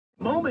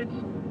moments,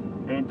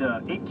 and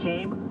it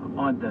came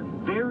on the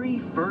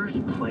very first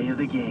play of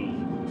the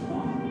game.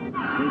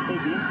 They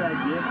take the inside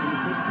gift and the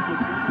pitch to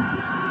Gibson.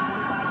 Gibson to the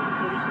 25 to the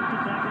 36 to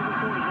tackle the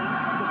 40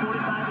 now. The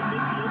 45 in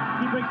midfield.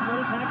 He breaks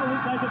another tackle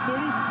inside the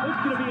 30.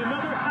 It's going to be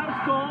another house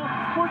call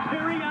for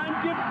Terrion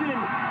Gibson.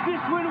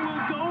 This one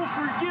will go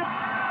for Gibbs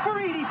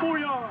for 84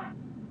 yards.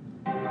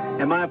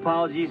 And my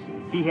apologies,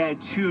 he had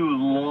two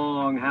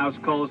long house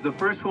calls. The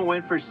first one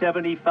went for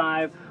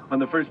 75 on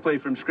the first play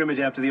from scrimmage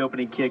after the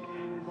opening kick.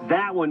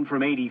 That one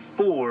from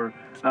 84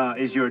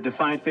 is your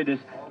Define Fitness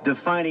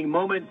defining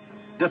moment.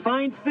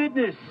 Define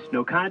Fitness,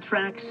 no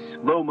contracts,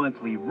 low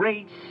monthly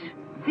rates,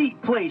 the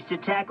place to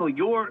tackle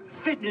your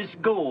fitness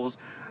goals.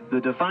 The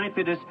Define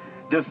Fitness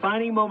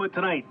defining moment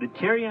tonight, the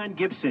Terrion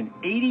Gibson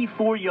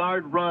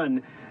 84-yard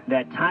run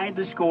that tied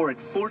the score at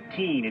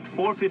 14 at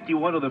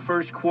 4:51 of the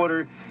first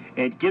quarter.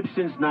 And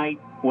Gibson's night,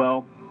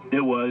 well, it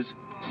was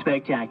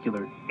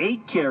spectacular.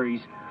 8 carries,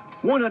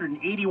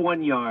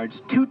 181 yards,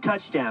 2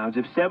 touchdowns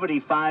of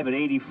 75 and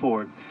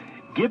 84.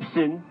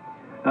 Gibson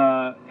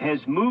has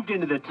moved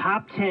into the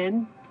top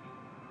 10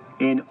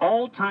 in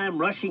all-time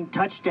rushing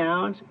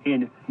touchdowns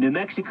in New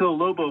Mexico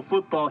Lobo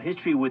football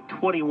history with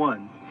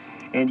 21.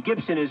 And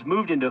Gibson has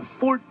moved into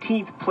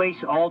 14th place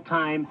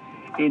all-time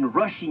in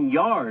rushing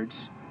yards.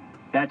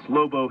 That's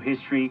Lobo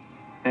history,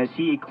 as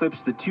he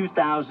eclipsed the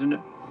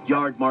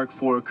 2,000-yard mark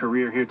for a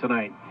career here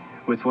tonight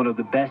with one of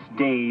the best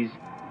days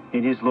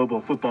in his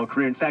Lobo football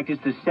career. In fact,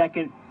 it's the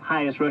second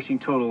highest rushing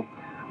total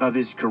of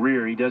his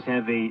career. He does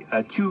have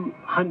a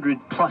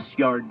 200-plus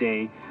yard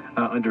day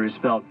under his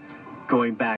belt going back.